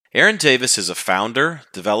Aaron Davis is a founder,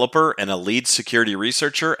 developer, and a lead security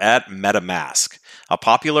researcher at MetaMask, a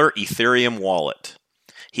popular Ethereum wallet.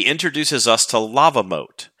 He introduces us to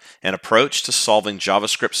LavaMoat, an approach to solving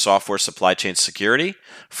JavaScript software supply chain security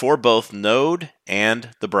for both Node and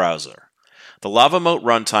the browser. The LavaMoat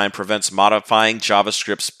runtime prevents modifying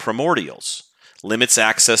JavaScript's primordials, limits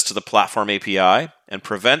access to the platform API, and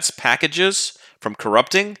prevents packages from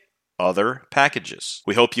corrupting other packages.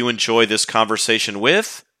 We hope you enjoy this conversation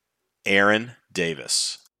with Aaron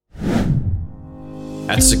Davis.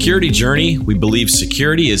 At Security Journey, we believe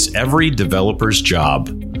security is every developer's job.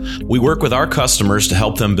 We work with our customers to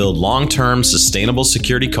help them build long-term, sustainable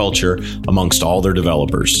security culture amongst all their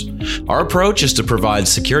developers. Our approach is to provide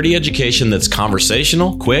security education that's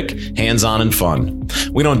conversational, quick, hands-on, and fun.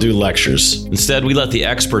 We don't do lectures. Instead, we let the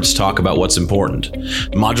experts talk about what's important.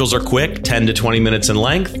 Modules are quick, 10 to 20 minutes in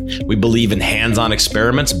length. We believe in hands-on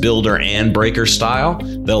experiments, builder and breaker style,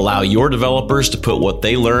 that allow your developers to put what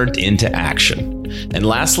they learned into action. And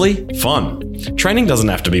lastly, fun. Training doesn't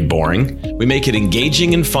have to be boring. We make it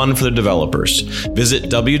engaging and fun for the developers. Visit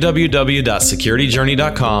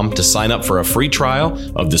www.securityjourney.com to sign up for a free trial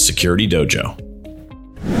of the Security Dojo.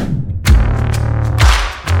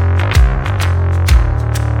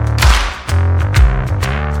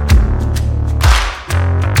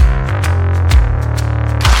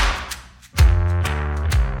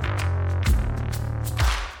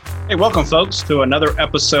 Hey, welcome, folks, to another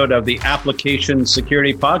episode of the Application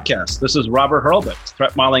Security Podcast. This is Robert Hurlbut,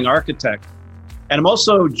 threat modeling architect. And I'm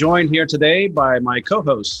also joined here today by my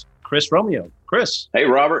co-host, Chris Romeo. Chris. Hey,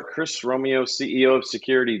 Robert. Chris Romeo, CEO of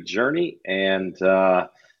Security Journey, and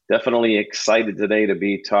definitely excited today to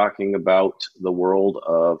be talking about the world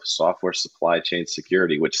of software supply chain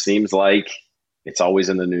security, which seems like it's always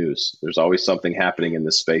in the news. There's always something happening in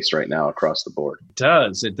this space right now across the board.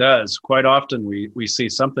 It does. Quite often we see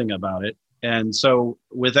something about it. And so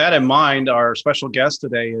with that in mind, our special guest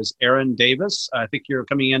today is Aaron Davis. I think you're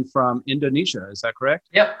coming in from Indonesia. Is that correct?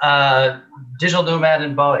 Yep. Digital nomad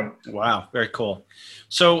in Bali. Wow. Very cool.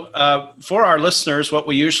 So for our listeners, what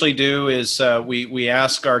we usually do is we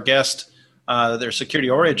ask our guest their security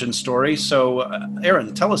origin story. So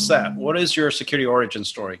Aaron, tell us that. What is your security origin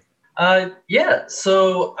story?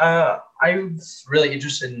 So I was really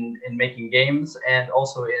interested in making games and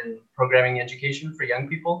also in programming education for young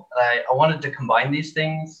people. I wanted to combine these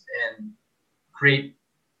things and create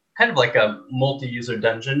kind of like a multi-user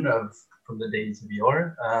dungeon from the days of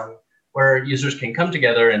yore, where users can come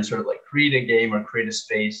together and sort of like create a game or create a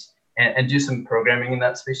space and do some programming in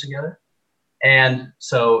that space together. And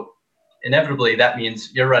so inevitably that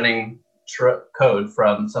means you're running code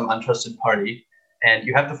from some untrusted party, and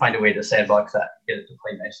you have to find a way to sandbox that, get it to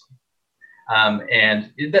play nicely.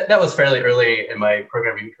 And that was fairly early in my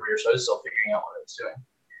programming career, so I was still figuring out what I was doing.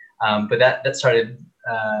 But that started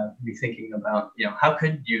me thinking about, how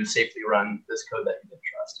could you safely run this code that you didn't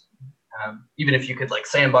trust? Even if you could like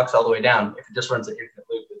sandbox all the way down, if it just runs an infinite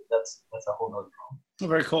loop, that's a whole other problem. Oh,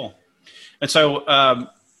 very cool. And so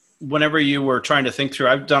whenever you were trying to think through,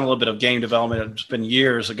 I've done a little bit of game development. It's been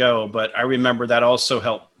years ago, but I remember that also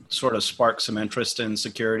helped sort of spark some interest in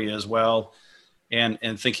security as well,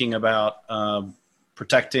 and thinking about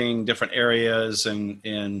protecting different areas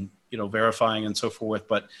and verifying and so forth.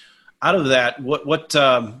 But out of that, what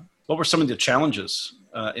were some of the challenges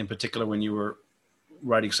in particular when you were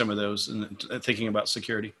writing some of those and thinking about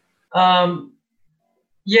security?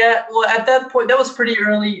 Yeah, well, at that point, that was pretty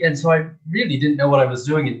early, and so I really didn't know what I was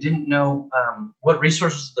doing and didn't know what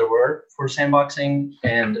resources there were for sandboxing,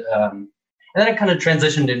 and then I kind of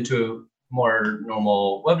transitioned into more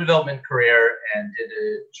normal web development career and did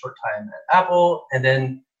a short time at Apple. And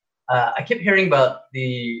then I kept hearing about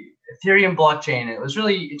the Ethereum blockchain. And it was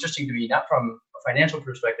really interesting to me, not from a financial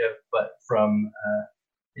perspective, but from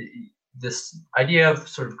this idea of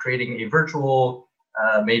sort of creating a virtual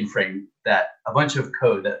mainframe that a bunch of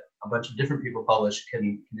code that a bunch of different people publish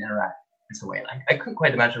can interact in some way. And I couldn't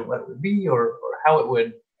quite imagine what it would be or how it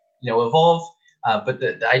would evolve. But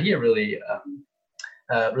the idea really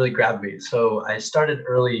grabbed me. So I started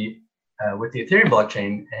early with the Ethereum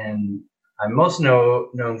blockchain, and I'm most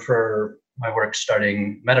known for my work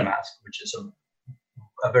starting MetaMask, which is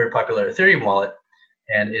a very popular Ethereum wallet.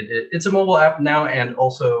 And it's a mobile app now and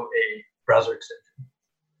also a browser extension.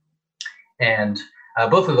 And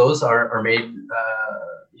both of those are made,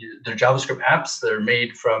 they're JavaScript apps. They're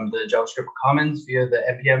made from the JavaScript Commons via the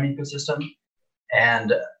NPM ecosystem.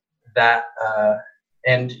 And that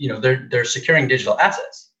they're securing digital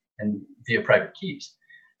assets and via private keys,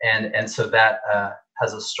 and so that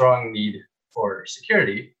has a strong need for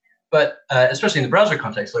security. but especially in the browser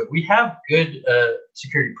context, like we have good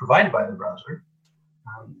security provided by the browser,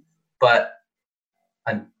 but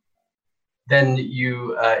then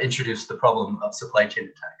you introduce the problem of supply chain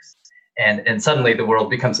attacks, and suddenly the world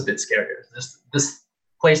becomes a bit scarier. This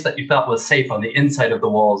place that you thought was safe on the inside of the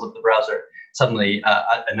walls of the browser, suddenly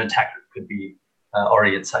an attacker could be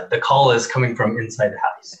already inside. The call is coming from inside the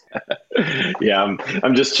house. Yeah,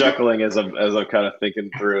 I'm just chuckling as I'm kind of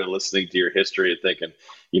thinking through and listening to your history and thinking,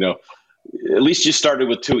 at least you started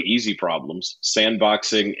with two easy problems: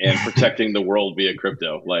 sandboxing and protecting the world via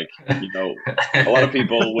crypto. Like, a lot of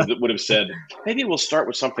people would have said, maybe we'll start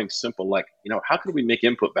with something simple, like, how can we make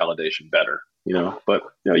input validation better? But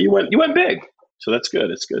you went big, so that's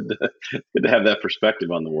good. It's good to have that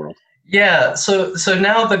perspective on the world. Yeah. So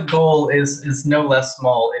now the goal is no less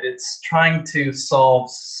small. It's trying to solve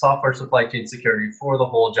software supply chain security for the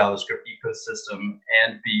whole JavaScript ecosystem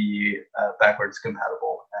and be backwards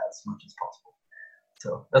compatible as much as possible.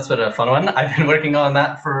 So that's been a fun one. I've been working on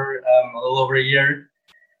that for a little over a year.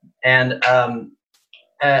 And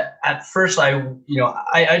at first,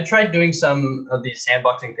 I tried doing some of these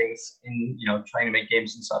sandboxing things in, trying to make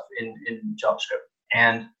games and stuff in JavaScript.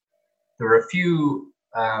 And there were a few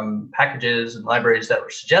packages and libraries that were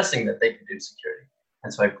suggesting that they could do security.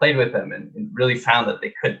 And so I played with them and really found that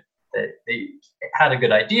they could. They had a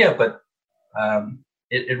good idea, but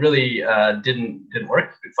it really didn't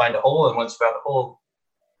work. You could find a hole, and once you found a hole,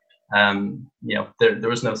 there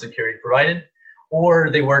was no security provided. Or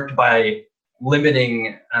they worked by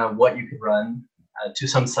limiting what you could run to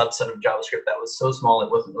some subset of JavaScript that was so small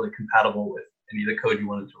it wasn't really compatible with any of the code you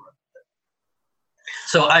wanted to run.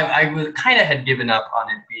 So I kind of had given up on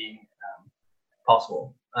it being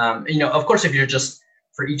possible. Of course, if you're just,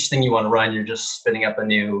 for each thing you want to run, you're just spinning up a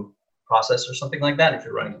new process or something like that. If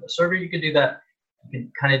you're running on the server, you could do that. You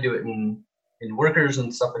can kind of do it in workers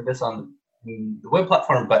and stuff like this on the web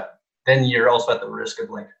platform, but then you're also at the risk of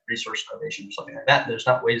like resource starvation or something like that. There's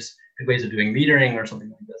not good ways of doing metering or something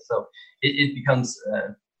like this. So it becomes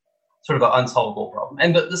sort of an unsolvable problem.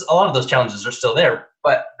 And a lot of those challenges are still there.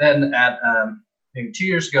 But then at maybe 2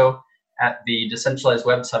 years ago at the Decentralized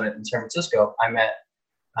Web Summit in San Francisco, I met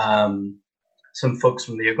some folks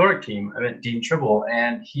from the Agoric team. I met Dean Tribble,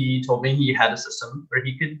 and he told me he had a system where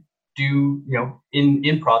he could do,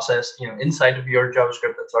 in process, inside of your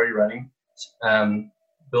JavaScript that's already running,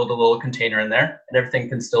 build a little container in there, and everything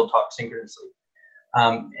can still talk synchronously.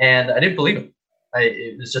 And I didn't believe him.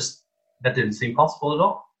 It was just, that didn't seem possible at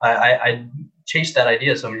all. I chased that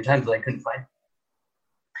idea so many times that I couldn't find it.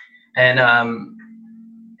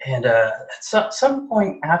 And at some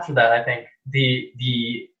point after that, I think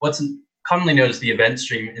the what's commonly known as the event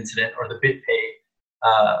stream incident or the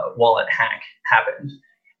BitPay wallet hack happened.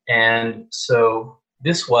 And so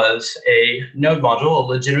this was a node module, a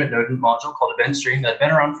legitimate node module called Event Stream that had been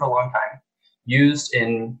around for a long time, used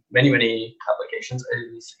in many, many applications.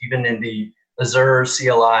 It was even in the Azure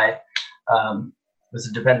CLI, was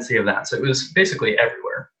a dependency of that. So it was basically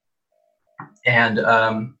everywhere. And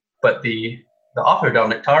but the author,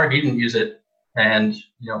 Dominic Tarr, he didn't use it, and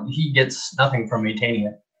he gets nothing from maintaining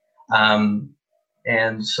it.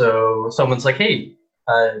 And so someone's like, hey,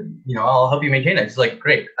 I'll help you maintain it. He's like,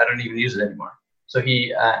 great, I don't even use it anymore. So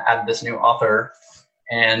he added this new author,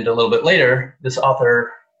 and a little bit later, this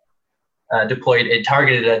author deployed a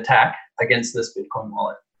targeted attack against this Bitcoin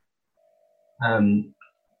wallet.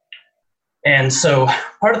 And so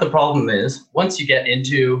part of the problem is, once you get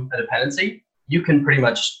into a dependency, you can pretty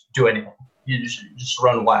much do anything. You just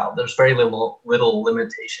run wild. There's very little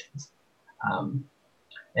limitations.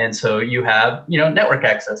 And so you have, network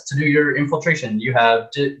access to do your infiltration. You have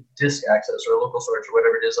disk access or local storage or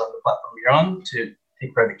whatever it is on the platform you're on to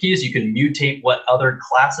take private keys. You can mutate what other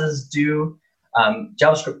classes do.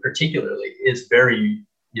 JavaScript particularly is very,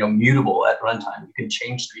 mutable at runtime. You can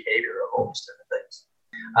change the behavior of all those different things.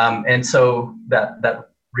 And so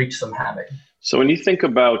that wreaks some havoc. So when you think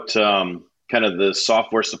about kind of the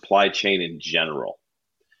software supply chain in general,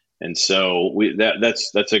 and so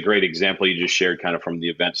that's a great example you just shared, kind of from the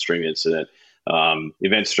event stream incident.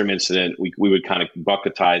 Event stream incident, we would kind of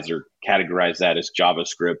bucketize or categorize that as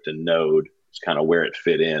JavaScript and Node. It's kind of where it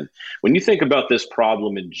fit in. When you think about this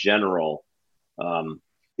problem in general,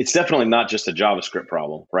 it's definitely not just a JavaScript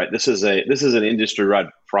problem, right? This is an industry-wide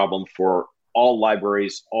problem for all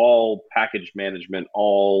libraries, all package management,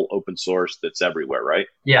 all open source that's everywhere, right?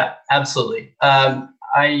 Yeah, absolutely.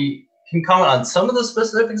 I can comment on some of the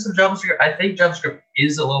specifics of JavaScript. I think JavaScript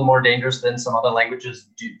is a little more dangerous than some other languages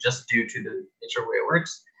just due to the nature of the way it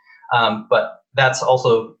works. But that's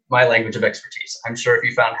also my language of expertise. I'm sure if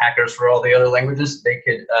you found hackers for all the other languages, they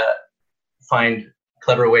could find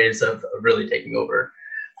clever ways of really taking over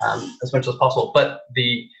as much as possible. But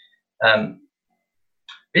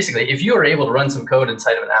basically, if you are able to run some code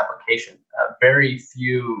inside of an application, very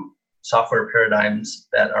few software paradigms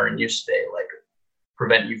that are in use today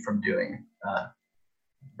prevent you from doing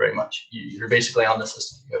very much. You're basically on the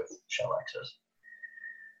system. You have shell access.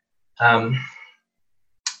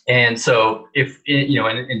 And so, if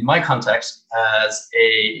in my context, as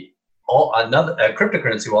a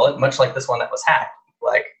cryptocurrency wallet, much like this one that was hacked,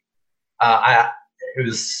 it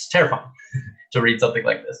was terrifying to read something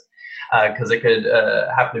like this because it could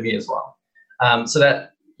happen to me as well. So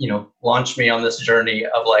that launched me on this journey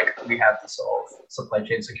of we have to solve supply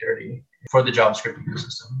chain security for the JavaScript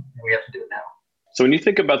ecosystem, and we have to do it now. So when you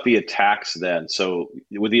think about the attacks, then, so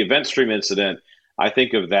with the EventStream incident, I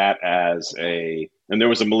think of that as and there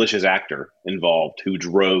was a malicious actor involved who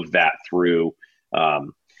drove that through.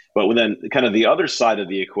 But then kind of the other side of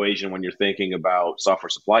the equation when you're thinking about software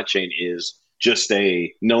supply chain is just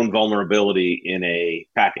a known vulnerability in a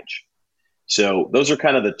package. So those are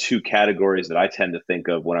kind of the two categories that I tend to think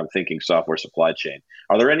of when I'm thinking software supply chain.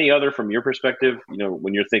 Are there any other, from your perspective,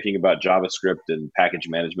 when you're thinking about JavaScript and package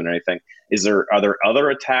management or anything, are there other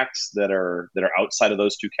attacks that are outside of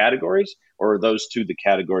those two categories, or are those two the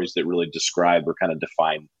categories that really describe or kind of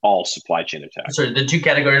define all supply chain attacks? So the two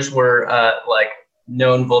categories were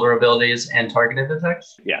known vulnerabilities and targeted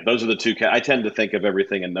attacks? Yeah, those are the two. I tend to think of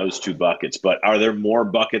everything in those two buckets, but are there more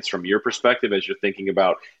buckets from your perspective as you're thinking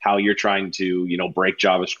about how you're trying to, break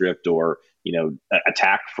JavaScript or,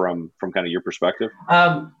 attack from kind of your perspective?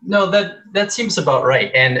 No, that seems about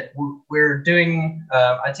right. And we're doing,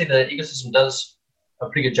 I'd say the ecosystem does a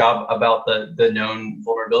pretty good job about the known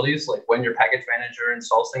vulnerabilities. Like when your package manager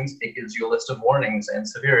installs things, it gives you a list of warnings and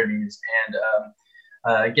severities, and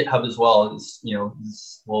GitHub as well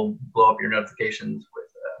will blow up your notifications with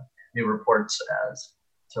new reports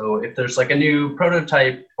so if there's a new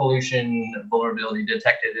prototype pollution vulnerability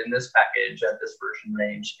detected in this package at this version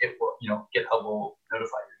range, it will, GitHub will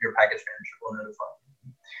notify you, your package manager will notify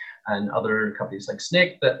you. And other companies like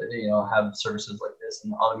Snyk that, have services like this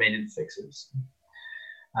and automated fixes.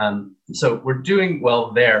 So we're doing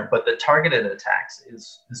well there, but the targeted attacks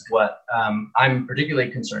is what I'm particularly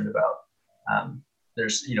concerned about.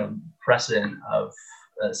 There's precedent of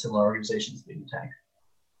similar organizations being attacked,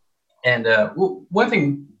 and one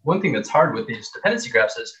thing that's hard with these dependency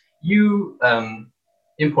graphs is you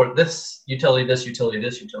import this utility, this utility,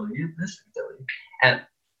 this utility, this utility,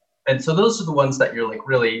 and so those are the ones that you're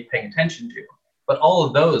really paying attention to. But all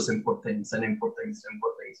of those import things and import things,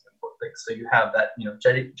 import things, import things. So you have that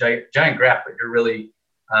giant graph, but you're really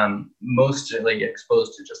mostly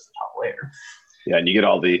exposed to just the top layer. Yeah, and you get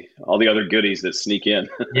all the other goodies that sneak in.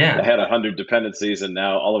 Yeah. I had 100 dependencies, and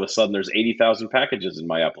now all of a sudden there's 80,000 packages in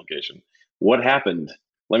my application. What happened?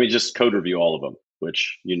 Let me just code review all of them,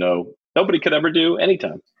 which nobody could ever do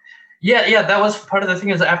anytime. Yeah, that was part of the thing.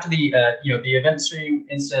 Is after the the EventStream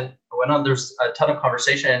incident went on, there's a ton of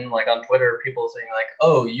conversation on Twitter, people saying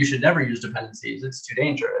oh, you should never use dependencies, it's too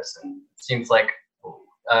dangerous. And it seems like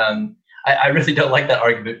I really don't like that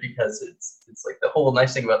argument, because it's the whole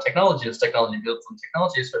nice thing about technology is technology builds on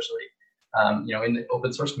technology, especially in the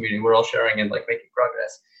open source community, we're all sharing and making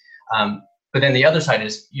progress. But then the other side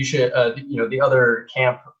is you should the other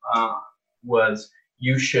camp was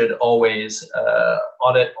you should always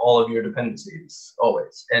audit all of your dependencies,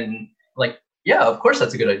 always. And yeah, of course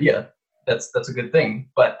that's a good idea. That's a good thing.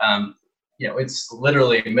 But it's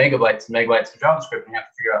literally megabytes and megabytes of JavaScript, and you have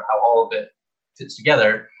to figure out how all of it fits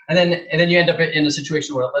together. And then you end up in a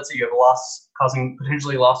situation where, let's say you have a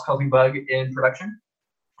potentially loss-causing bug in production,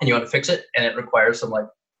 and you want to fix it, and it requires some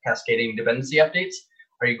cascading dependency updates.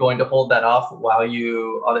 Are you going to hold that off while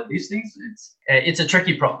you audit these things? It's a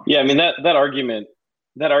tricky problem. Yeah, I mean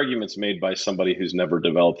that argument's made by somebody who's never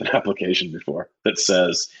developed an application before that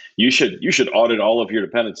says you should audit all of your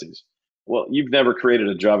dependencies. Well, you've never created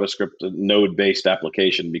a JavaScript node-based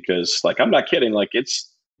application, because I'm not kidding.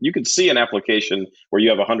 You could see an application where you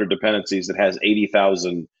have 100 dependencies that has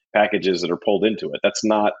 80,000 packages that are pulled into it.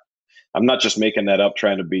 I'm not just making that up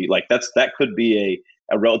trying to be that could be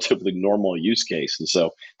a relatively normal use case. And so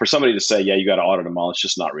for somebody to say, yeah, you got to audit them all, it's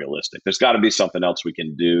just not realistic. There's got to be something else we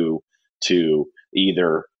can do to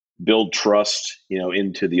either build trust,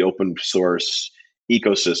 into the open source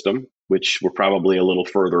ecosystem, which we're probably a little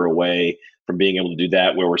further away from being able to do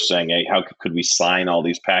that, where we're saying, hey, how could we sign all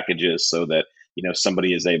these packages so that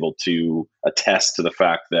somebody is able to attest to the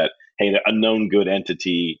fact that, hey, a known good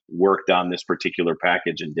entity worked on this particular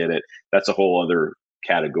package and did it. That's a whole other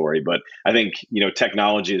category. But I think,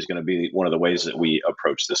 technology is going to be one of the ways that we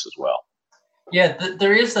approach this as well. Yeah,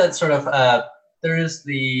 there is that sort of there is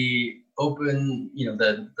the open,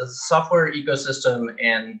 the software ecosystem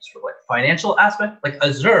and sort of like financial aspect. Like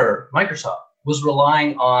Azure, Microsoft was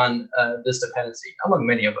relying on this dependency among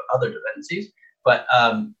many of other dependencies, but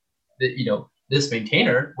this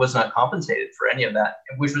maintainer was not compensated for any of that,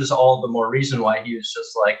 which was all the more reason why he was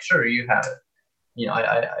just like, sure, you have it.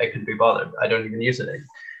 I couldn't be bothered. I don't even use it anymore.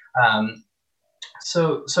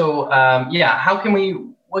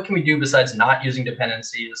 What can we do besides not using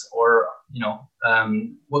dependencies, or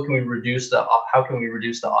what can we reduce how can we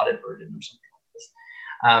reduce the audit burden or something like this?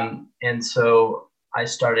 And so I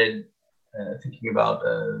started thinking about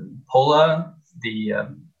POLA, the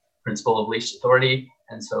principle of least authority.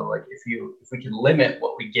 And so like if we can limit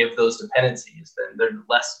what we give those dependencies, then they're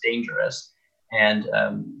less dangerous, and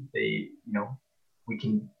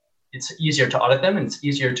it's easier to audit them, and it's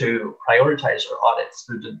easier to prioritize our audits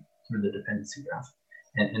through the dependency graph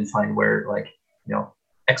and find where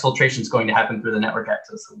exfiltration is going to happen through the network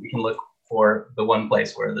access. So we can look for the one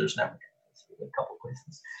place where there's network access, a couple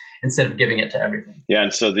places, instead of giving it to everything. Yeah,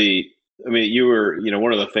 and so you were,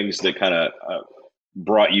 one of the things that kind of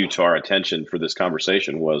brought you to our attention for this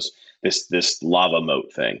conversation was this Lava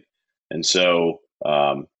Moat thing. And so,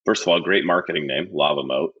 first of all, great marketing name, Lava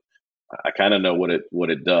Moat. I kind of know what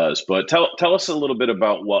it does, but tell us a little bit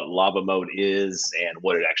about what Lava Moat is and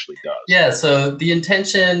what it actually does. Yeah, so the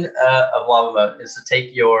intention of Lava Moat is to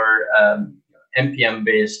take your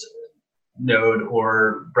npm-based node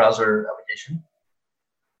or browser application,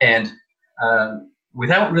 and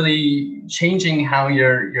without really changing how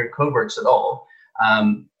your code works at all,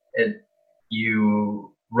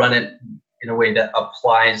 you run it in a way that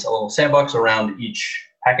applies a little sandbox around each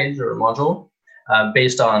package or module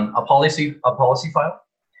based on a policy file.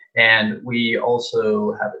 And we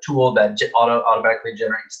also have a tool that automatically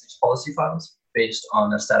generates these policy files based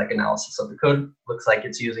on a static analysis of the code. Looks like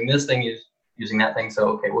it's using this thing, using that thing. So,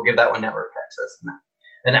 okay, we'll give that one network access. And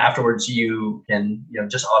then afterwards, you can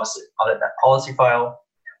just audit that policy file,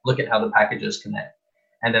 look at how the packages connect.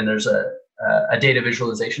 And then there's a data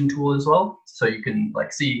visualization tool as well. So you can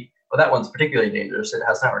see, well, that one's particularly dangerous. It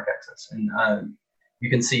has network access. And you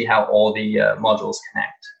can see how all the modules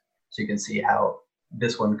connect. So you can see how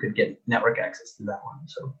this one could get network access to that one.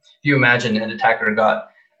 So if you imagine an attacker got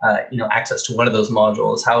access to one of those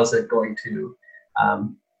modules, how is it going to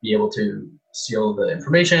be able to steal the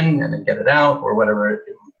information and then get it out, or whatever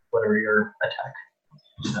your attack,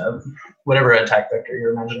 whatever attack vector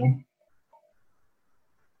you're imagining.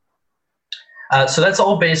 So that's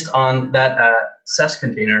all based on that SES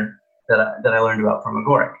container that I learned about from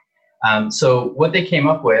Agoric. So what they came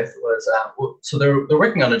up with was, so they're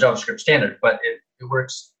working on a JavaScript standard, but it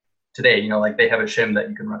works today. They have a shim that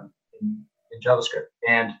you can run in JavaScript,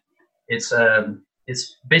 and it's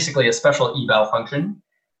basically a special eval function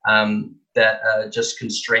that just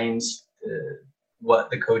constrains what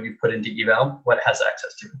the code you put into eval, what it has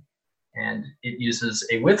access to, and it uses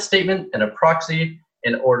a with statement and a proxy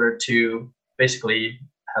in order to basically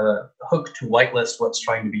have a hook to whitelist what's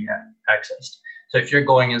trying to be accessed. So if you're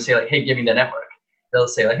going and say hey, give me the network, they'll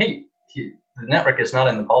say hey, the network is not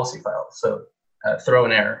in the policy file, so throw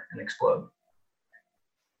an error and explode.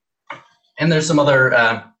 And there's some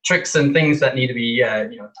other tricks and things that need to be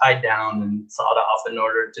tied down and sawed off in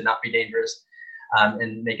order to not be dangerous,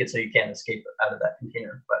 and make it so you can't escape out of that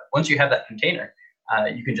container. But once you have that container,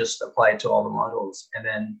 you can just apply it to all the modules, and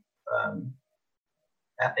then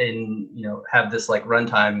have this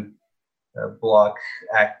runtime block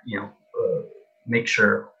make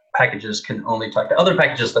sure packages can only talk to other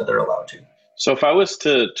packages that they're allowed to. So if I was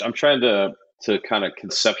I'm trying to kind of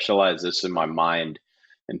conceptualize this in my mind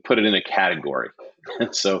and put it in a category.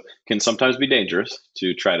 So can sometimes be dangerous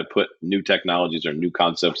to try to put new technologies or new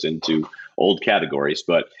concepts into old categories.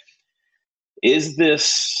 But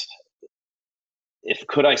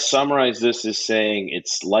could I summarize this as saying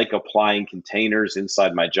it's like applying containers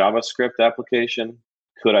inside my JavaScript application?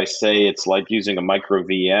 Could I say it's like using a micro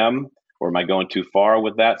VM, or am I going too far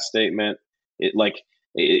with that statement?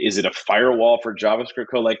 Is it a firewall for JavaScript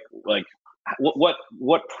code?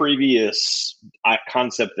 What previous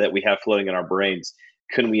concept that we have floating in our brains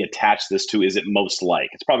can we attach this to? Is it most like?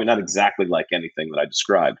 It's probably not exactly like anything that I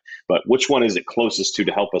described, but which one is it closest to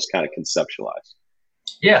help us kind of conceptualize?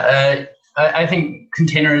 Yeah, I think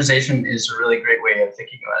containerization is a really great way of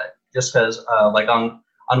thinking about it. Just because,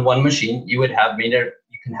 on one machine, you can have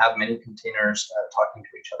many containers talking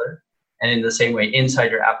to each other, and in the same way,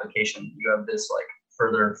 inside your application, you have this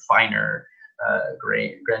further finer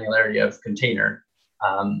granularity of container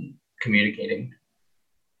communicating.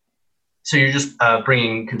 So you're just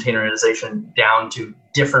bringing containerization down to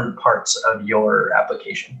different parts of your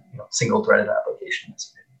application, single-threaded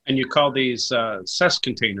applications. And you call these SES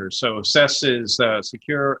containers. So SES is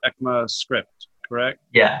Secure ECMAScript, correct?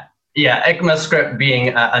 Yeah. ECMAScript being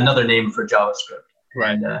another name for JavaScript.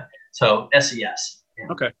 Right. And so SES. Yeah.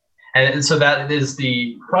 Okay. And so that is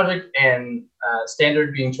the project and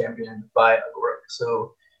standard being championed by Agoric.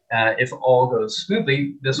 So if all goes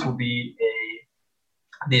smoothly,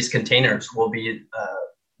 these containers will be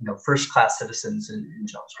first-class citizens in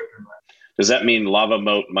JavaScript environment. Does that mean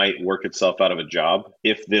LavaMoat might work itself out of a job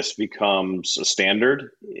if this becomes a standard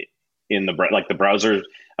in the browser?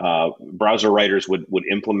 Browser writers would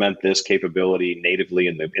implement this capability natively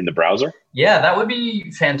in the browser. Yeah, that would be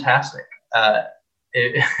fantastic. So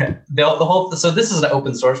this is an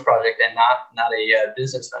open source project and not a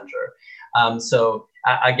business venture. So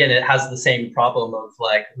again, it has the same problem of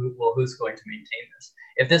like, who's going to maintain this?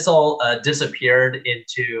 If this all disappeared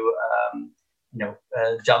into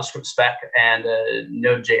JavaScript spec and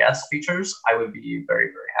Node.js features, I would be very,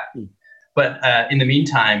 very happy. But in the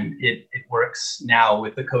meantime, it works now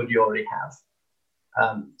with the code you already have.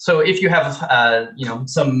 So if you have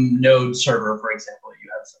some Node server, for example, you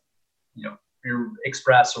have some your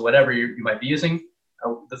Express or whatever you might be using,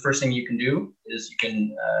 the first thing you can do is you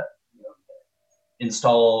can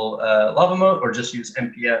install LavaMoat or just use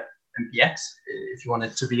npx if you want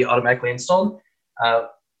it to be automatically installed.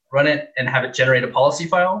 Run it and have it generate a policy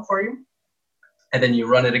file for you, and then you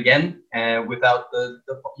run it again without the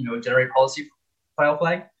generate policy file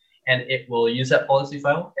flag, and it will use that policy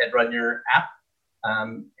file and run your app.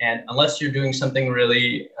 And unless you're doing something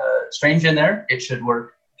really strange in there, it should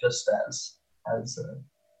work just as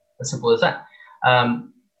simple as that.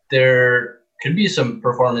 There could be some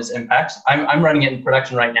performance impacts. I'm running it in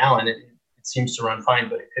production right now, and it seems to run fine,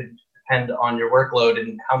 but it could depend on your workload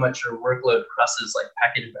and how much your workload crosses like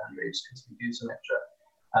package boundaries, because we do some extra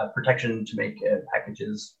protection to make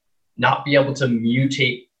packages not be able to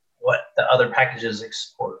mutate what the other packages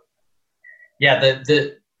export. Yeah,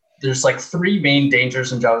 there's like three main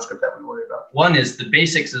dangers in JavaScript that we worry about. One is the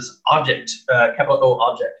basics is object, capital O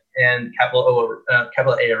object, and capital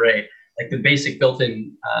A array. Like the basic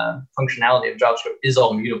built-in functionality of JavaScript is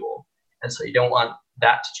all mutable, and so you don't want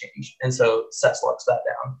that to change. And so SES locks that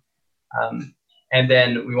down. And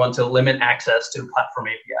then we want to limit access to platform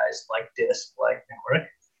APIs like disk, like network,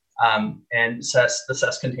 and the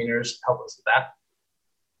SES containers help us with that.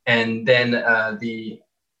 And then the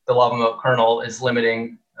LavaMoat kernel is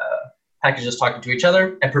limiting packages talking to each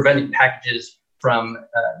other and preventing packages from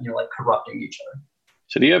corrupting each other.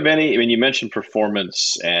 So do you have any, you mentioned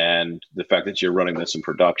performance and the fact that you're running this in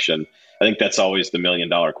production. I think that's always the $1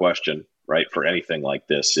 million question, right? For anything like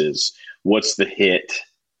this is what's the hit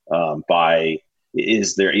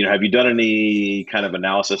is there, have you done any kind of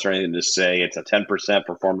analysis or anything to say it's a 10%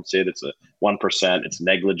 performance hit, it's a 1%, it's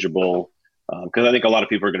negligible? Because I think a lot of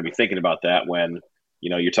people are going to be thinking about that when,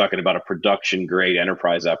 you're talking about a production grade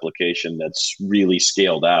enterprise application that's really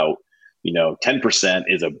scaled out. 10%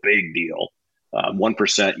 is a big deal.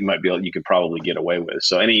 1% you could probably get away with.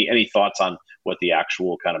 So any thoughts on what the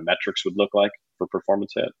actual kind of metrics would look like for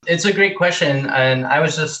performance hit? It's a great question. And I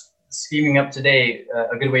was just scheming up today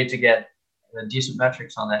a good way to get decent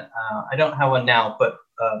metrics on that. I don't have one now, but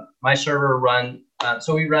my server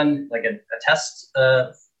so we run like a test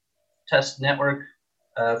network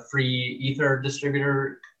free Ether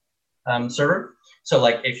distributor server. So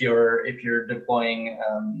like if you're deploying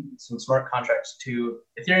some smart contracts to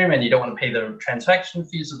Ethereum and you don't want to pay the transaction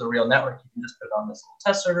fees of the real network, you can just put it on this little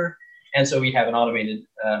test server. And so we have an automated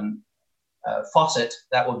faucet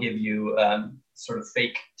that will give you sort of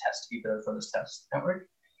fake test Ether for this test network.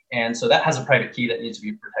 And so that has a private key that needs to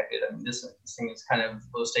be protected. I mean, this thing is kind of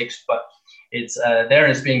low stakes, but it's there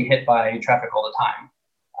and it's being hit by traffic all the time.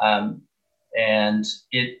 And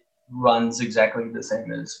it runs exactly the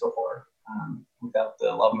same as before without the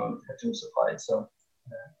LavaMoat protection supplied. So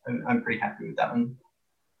I'm pretty happy with that one.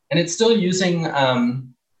 And it's still using,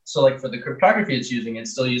 so like for the cryptography it's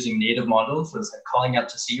still using native modules. So it's like calling out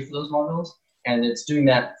to C for those modules. And it's doing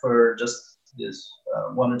that for just this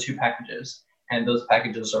 1 or 2 packages. And those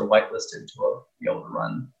packages are whitelisted to be able to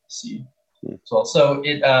run C as well. So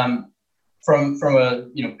it, from a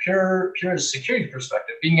pure security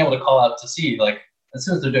perspective, being able to call out to C, like as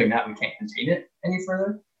soon as they're doing that, we can't contain it any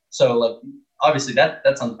further. So like obviously that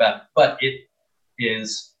sounds bad, but it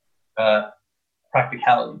is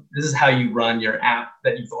practicality. This is how you run your app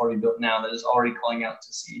that you've already built now that is already calling out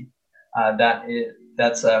to C.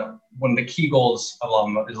 That's one of the key goals of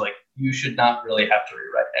LavaMoat is like you should not really have to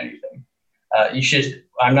rewrite anything.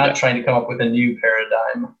 I'm not trying to come up with a new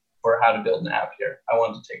paradigm for how to build an app here. I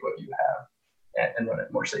want to take what you have and run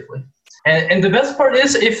it more safely. And the best part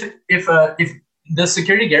is if the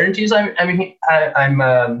security guarantees I'm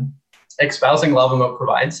espousing LavaMoat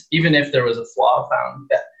provides, even if there was a flaw found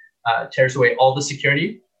that tears away all the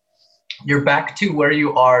security, you're back to where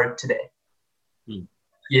you are today.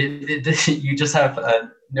 You just have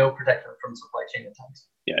no protection from supply chain attacks.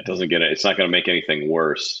 Yeah, it's not going to make anything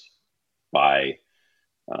worse by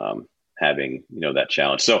having that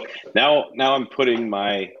challenge. So now I'm putting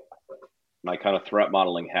my kind of threat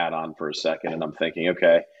modeling hat on for a second, and I'm thinking,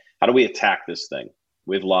 okay, how do we attack this thing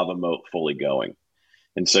with LavaMoat fully going?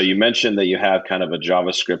 And so you mentioned that you have kind of a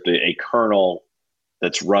JavaScript, a kernel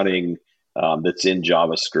that's running that's in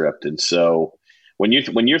JavaScript. And so when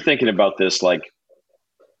you're thinking about this, like,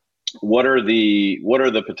 what are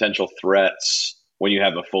the potential threats when you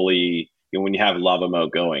have when you have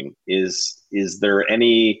LavaMoat going? Is there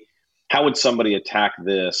any? How would somebody attack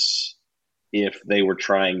this if they were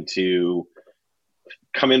trying to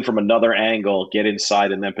come in from another angle, get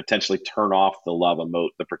inside, and then potentially turn off the LavaMoat,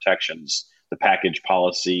 the protections, the package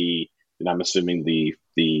policy? And I'm assuming the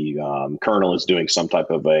kernel is doing some type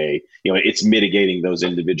of it's mitigating those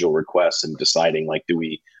individual requests and deciding, like, do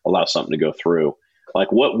we allow something to go through?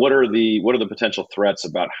 Like, what are the potential threats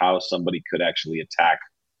about how somebody could actually attack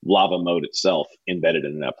LavaMoat itself embedded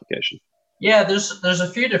in an application? Yeah, there's a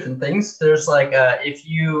few different things. There's like if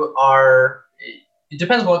you are, it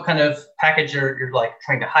depends what kind of package you're like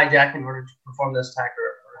trying to hijack in order to perform this attack,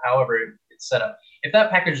 or however it's set up. If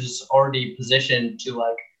that package is already positioned to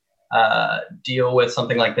like deal with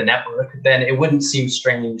something like the network, then it wouldn't seem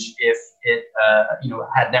strange if it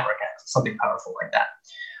had network access, something powerful like that.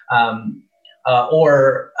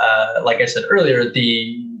 Or like I said earlier,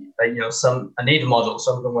 a native module,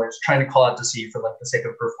 some of them where it's trying to call out to C for like the sake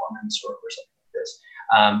of performance or something like this.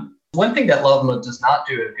 One thing that LavaMoat does not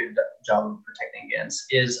do a good job of protecting against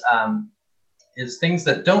is things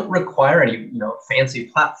that don't require any fancy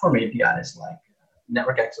platform APIs like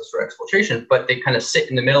network access or exfiltration, but they kind of sit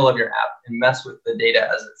in the middle of your app and mess with the data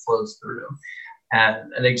as it flows through.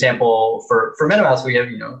 And an example for MetaMask, we have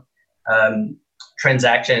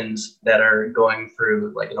transactions that are going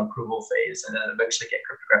through like an approval phase and then eventually get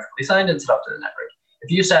cryptographically signed and set up to the network.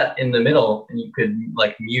 If you sat in the middle and you could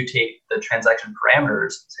like mutate the transaction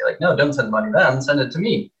parameters and say like, no, don't send the money to them, send it to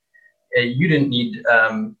me. You didn't need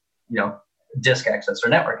disk access or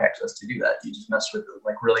network access to do that. You just messed with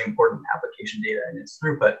like really important application data and its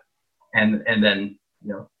throughput, and then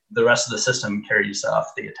the rest of the system carries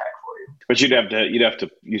off the attack for you. But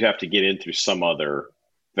you'd have to get in through some other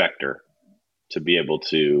vector to be able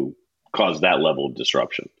to cause that level of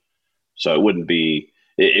disruption. So it would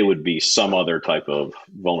be some other type of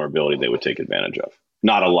vulnerability they would take advantage of.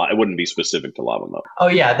 Not a lot. It wouldn't be specific to LavaMoat. Oh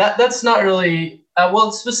yeah, that's not really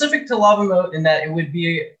it's specific to LavaMoat in that it would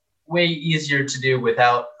be way easier to do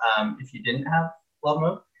without if you didn't have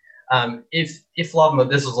LavaMoat. If LavaMoat,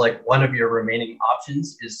 this was like one of your remaining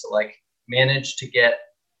options, is to like manage to get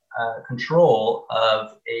control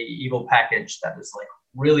of a evil package that is like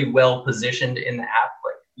really well positioned in the app,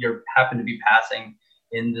 like you happen to be passing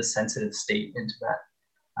in the sensitive state into that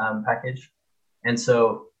package. And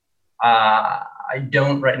so I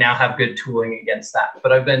don't right now have good tooling against that,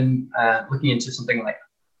 but I've been looking into something like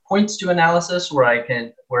points to analysis where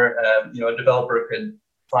a developer could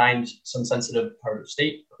find some sensitive part of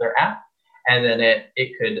state of their app, and then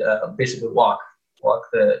it could basically walk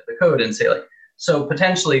the code and say like, so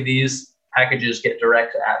potentially these packages get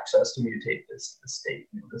direct access to mutate this state,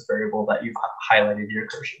 this variable that you've highlighted your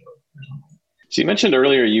cursor or something. So you mentioned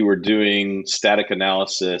earlier you were doing static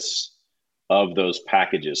analysis of those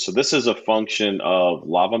packages. So this is a function of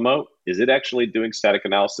LavaMoat. Is it actually doing static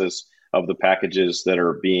analysis of the packages that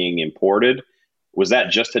are being imported? Was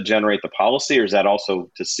that just to generate the policy, or is that also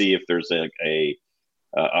to see if there's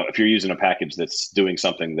if you're using a package that's doing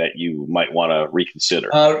something that you might want to reconsider?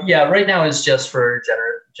 Yeah, right now it's just for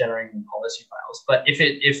generating policy files. But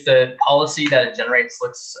if the policy that it generates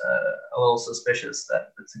looks a little suspicious,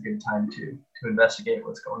 that's a good time to investigate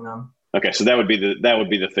what's going on. Okay, so that would be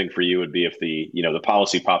the thing for you, would be if the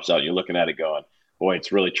policy pops out, you're looking at it going, boy,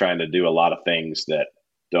 it's really trying to do a lot of things that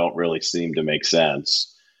don't really seem to make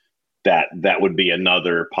sense. That would be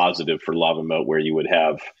another positive for LavaMoat, where you would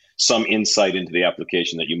have some insight into the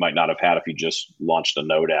application that you might not have had if you just launched a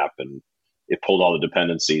Node app and it pulled all the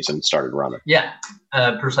dependencies and started running. Yeah,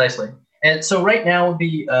 precisely. And so right now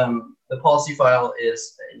the policy file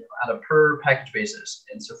is at a per package basis.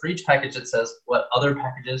 And so for each package, it says what other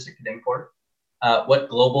packages it can import, what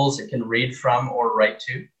globals it can read from or write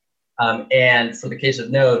to. And for the case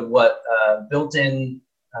of Node, what built-in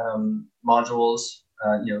modules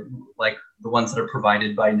like the ones that are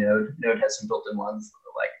provided by Node. Node has some built-in ones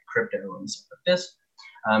like crypto and stuff like this.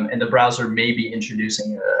 And the browser may be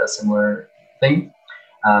introducing a similar thing.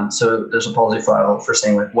 So there's a policy file for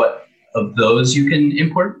saying like what of those you can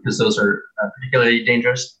import, because those are particularly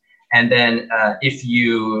dangerous. And then if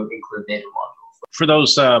you include native modules. For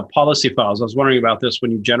those policy files, I was wondering about this.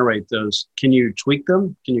 When you generate those, can you tweak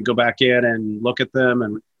them? Can you go back in and look at them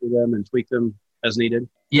and read them and tweak them as needed?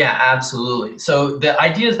 Yeah, absolutely. So the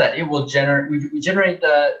idea is that it will generate, we generate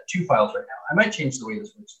two files right now. I might change the way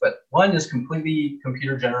this works, but one is completely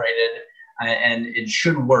computer generated and it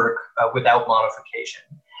should work without modification.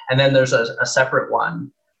 And then there's a separate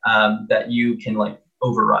one that you can like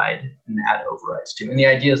override and add overrides to. And the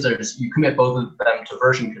idea is you commit both of them to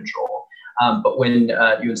version control. But when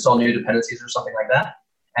you install new dependencies or something like that,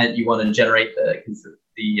 and you want to generate the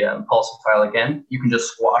policy file again, you can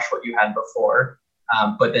just squash what you had before,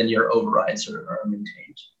 but then your overrides are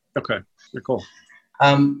maintained. Okay, very cool.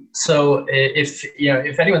 So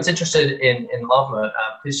if anyone's interested in LavaMoat,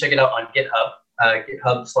 please check it out on GitHub,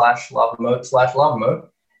 GitHub/LavaMoat/LavaMoat,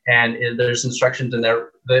 and there's instructions in there.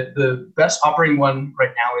 The best operating one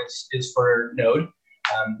right now is for Node.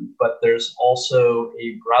 But there's also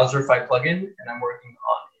a Browserify plugin, and I'm working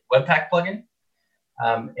on a Webpack plugin.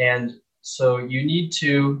 And so you need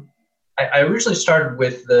to, I originally started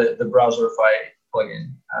with the Browserify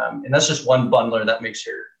plugin, and that's just one bundler that makes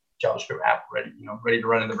your JavaScript app ready to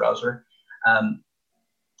run in the browser. And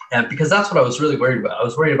because that's what I was really worried about. I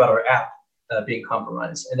was worried about our app being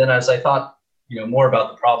compromised. And then as I thought, more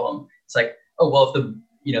about the problem, it's like, oh, well, if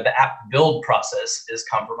the app build process is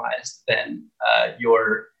compromised, then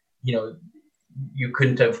you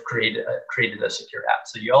couldn't have created a secure app.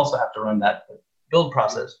 So you also have to run that build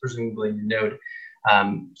process, presumably in Node,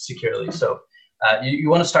 securely. So you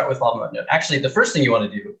want to start with LavaMoat Node. Actually, the first thing you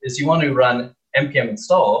want to do is you want to run npm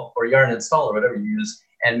install or yarn install or whatever you use,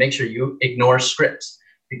 and make sure you ignore scripts,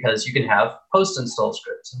 because you can have post-install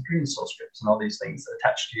scripts and pre-install scripts and all these things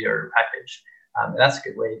attached to your package. And that's a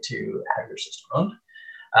good way to have your system run.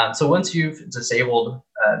 So once you've disabled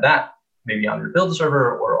that, maybe on your build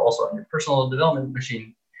server or also on your personal development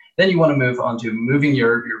machine, then you want to move on to moving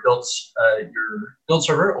your build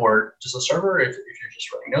server or just a server if you're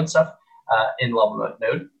just running Node stuff in LavaMoat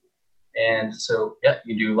Node. And so yeah,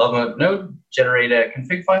 you do LavaMoat Node, generate a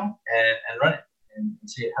config file, and run it and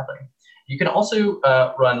see it happening. You can also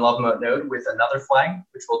run LavaMoat Node with another flag,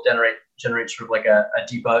 which will generate sort of like a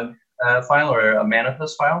debug file or a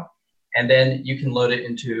manifest file. And then you can load it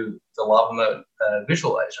into the LavaMoat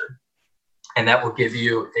visualizer. And that will give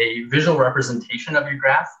you a visual representation of your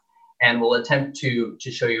graph and will attempt to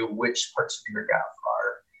show you which parts of your graph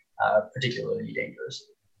are particularly dangerous.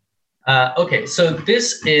 Okay, so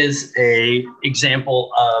this is a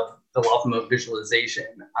example of the LavaMoat visualization.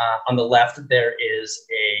 On the left, there is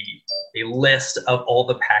a list of all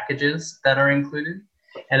the packages that are included.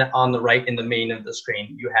 And on the right, in the main of the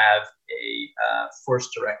screen, you have a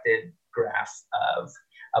force-directed graph of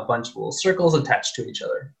a bunch of little circles attached to each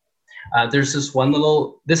other. There's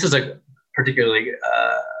this is a particularly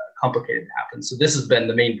complicated app. And so this has been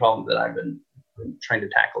the main problem that I've been trying to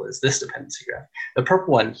tackle, is this dependency graph. The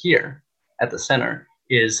purple one here at the center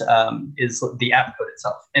is the app code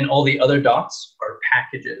itself. And all the other dots are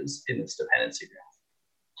packages in this dependency graph.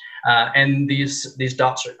 And these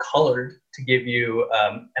dots are colored to give you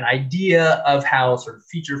an idea of how sort of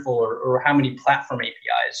featureful or how many platform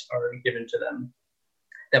APIs are given to them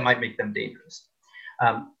that might make them dangerous.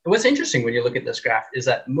 What's interesting when you look at this graph is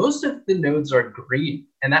that most of the nodes are green,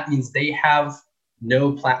 and that means they have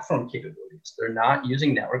no platform capabilities. They're not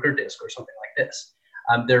using network or disk or something like this.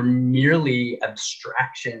 They're merely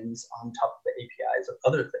abstractions on top of the APIs of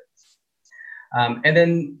other things. And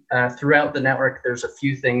then throughout the network, there's a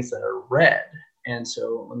few things that are red. And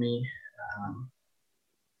so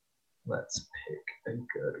let's pick a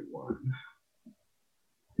good one.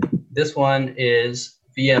 This one is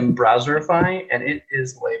VM Browserify, and it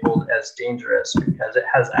is labeled as dangerous because it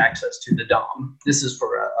has access to the DOM. This is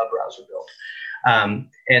for a browser build.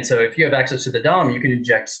 And so if you have access to the DOM, you can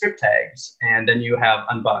inject script tags, and then you have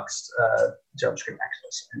unboxed JavaScript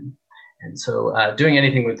access. And so doing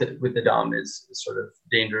anything with the DOM is sort of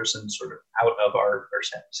dangerous and sort of out of our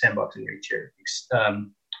sandboxing reach here,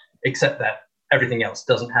 except that everything else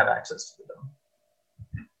doesn't have access to the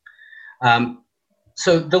DOM.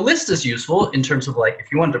 So the list is useful in terms of like, if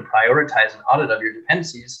you want to prioritize an audit of your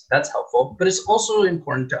dependencies, that's helpful. But it's also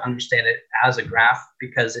important to understand it as a graph,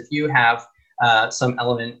 because if you have some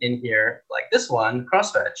element in here, like this one,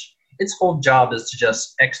 Crossfetch, its whole job is to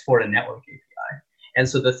just export a network API. And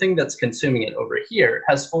so the thing that's consuming it over here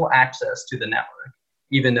has full access to the network.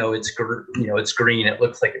 even though it's it's green, it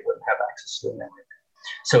looks like it wouldn't have access to the network.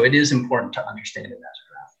 So it is important to understand it as a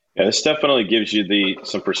graph. Yeah, this definitely gives you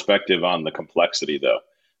some perspective on the complexity, though.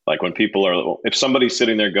 Like when if somebody's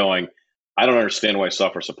sitting there going, I don't understand why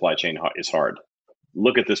software supply chain is hard.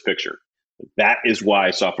 Look at this picture. That is why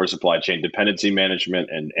software supply chain dependency management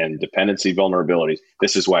and dependency vulnerabilities,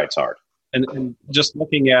 this is why it's hard. And just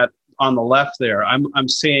looking at on the left there, I'm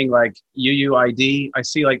seeing like UUID. I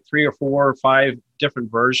see like 3 or 4 or 5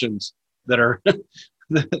 different versions that are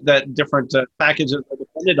that different packages are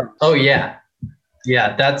dependent on. Oh yeah,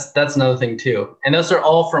 that's another thing too. And those are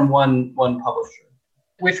all from one publisher.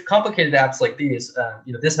 With complicated apps like these,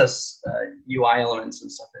 this has UI elements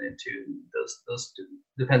and stuff in it too. Those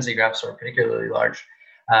dependency graphs are particularly large.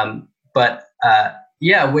 But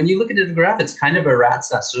when you look at the graph, it's kind of a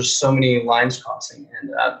rat's nest. There's so many lines crossing,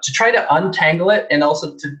 and to try to untangle it, and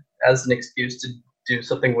also as an excuse to do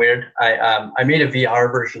something weird, I made a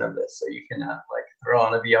VR version of this, so you can throw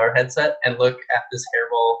on a VR headset and look at this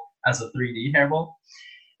hairball as a 3D hairball.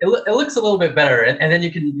 It looks a little bit better, and then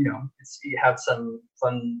you can you have some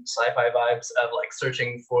fun sci-fi vibes of like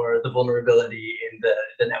searching for the vulnerability in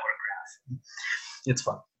the network graph. It's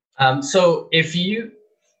fun. So if you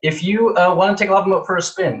want to take LavaMoat for a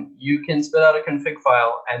spin, you can spit out a config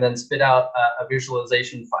file and then spit out a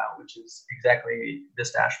visualization file, which is exactly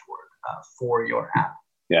this dashboard for your app.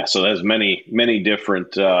 Yeah, so there's many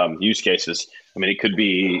different use cases. I mean, it could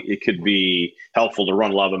be helpful to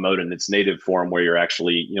run LavaMoat in its native form where you're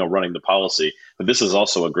actually running the policy. But this is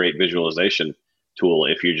also a great visualization tool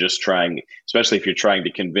if you're just trying, especially if you're trying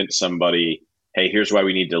to convince somebody, hey, here's why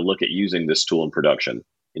we need to look at using this tool in production.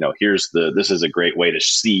 This is a great way to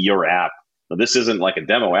see your app. Now, this isn't like a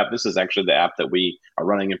demo app. This is actually the app that we are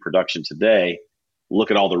running in production today. Look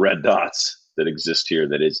at all the red dots that exist here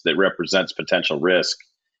that represents potential risk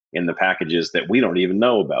in the packages that we don't even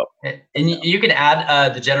know about. And you can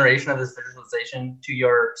add the generation of this visualization to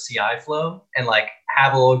your CI flow and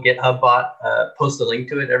have a little GitHub bot post a link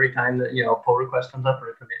to it every time that a pull request comes up or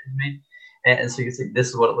a commit is made. And so you can see this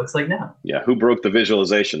is what it looks like now. Yeah, who broke the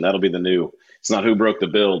visualization? That'll be the new. It's not who broke the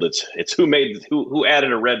build. It's who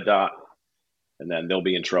added a red dot, and then they'll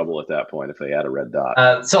be in trouble at that point if they add a red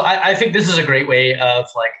dot. So I think this is a great way of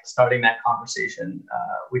starting that conversation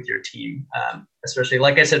with your team, especially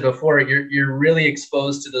like I said before, you're really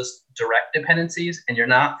exposed to those direct dependencies, and you're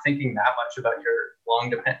not thinking that much about your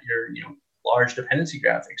large dependency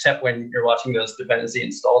graph, except when you're watching those dependency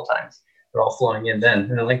install times. They're all flowing in then.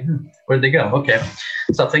 And they're like, where'd they go? Okay,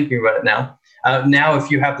 stop thinking about it now. Now, if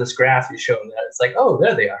you have this graph, you show them that. It's like, oh,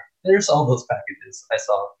 there they are. There's all those packages I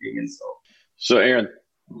saw being installed. So, Aaron,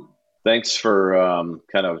 thanks for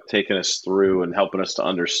kind of taking us through and helping us to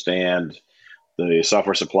understand the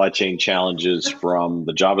software supply chain challenges from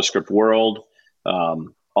the JavaScript world.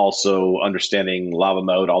 Also understanding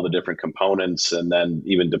LavaMoat, all the different components, and then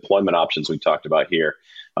even deployment options we talked about here.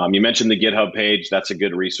 You mentioned the GitHub page. That's a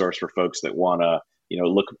good resource for folks that want to,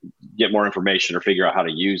 get more information or figure out how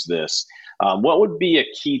to use this. What would be a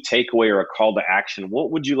key takeaway or a call to action?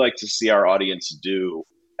 What would you like to see our audience do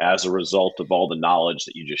as a result of all the knowledge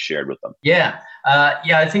that you just shared with them?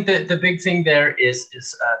 I think that the big thing there is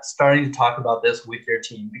starting to talk about this with your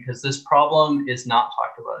team, because this problem is not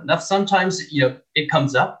talked about enough. Sometimes, it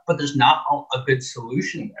comes up, but there's not a good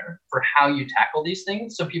solution there for how you tackle these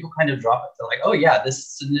things. So people kind of drop it. They're like, oh yeah,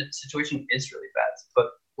 this situation is really bad, but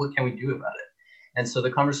what can we do about it? And so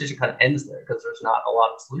the conversation kind of ends there because there's not a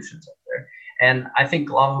lot of solutions up there. And I think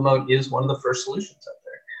LavaMoat is one of the first solutions up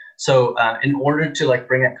there. So in order to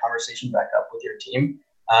bring that conversation back up with your team,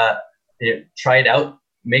 try it out,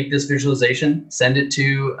 make this visualization, send it to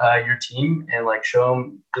your team, and show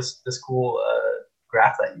them this cool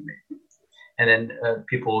graph that you made. And then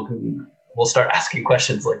people will start asking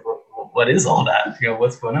questions like, what is all that?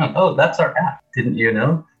 What's going on? Oh, that's our app. Didn't you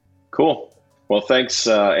know? Cool. Well, thanks,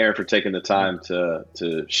 Aaron, for taking the time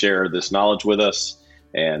to share this knowledge with us.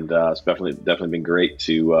 And it's definitely been great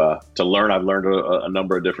to learn. I've learned a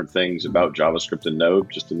number of different things about JavaScript and Node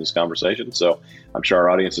just in this conversation. So I'm sure our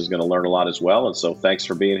audience is going to learn a lot as well. And so thanks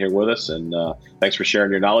for being here with us, and thanks for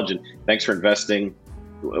sharing your knowledge, and thanks for investing.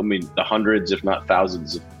 The hundreds, if not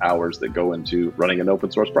thousands, of hours that go into running an open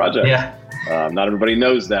source project. Yeah. Not everybody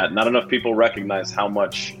knows that. Not enough people recognize how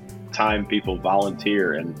much time people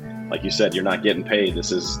volunteer, and like you said, you're not getting paid.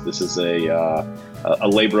 This is a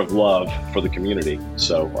labor of love for the community.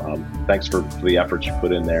 So thanks for the efforts you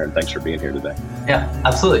put in there, and thanks for being here today. Yeah,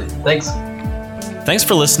 absolutely. Thanks. Thanks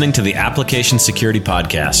for listening to the Application Security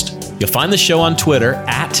Podcast. You'll find the show on Twitter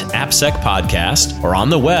at AppSec Podcast or on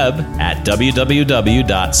the web at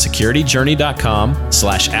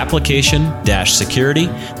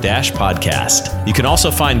www.securityjourney.com/application-security-podcast. You can also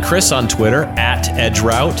find Chris on Twitter at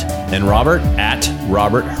EdgeRoute and Robert at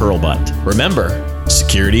Robert Hurlbutt. Remember,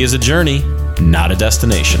 security is a journey, not a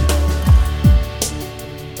destination.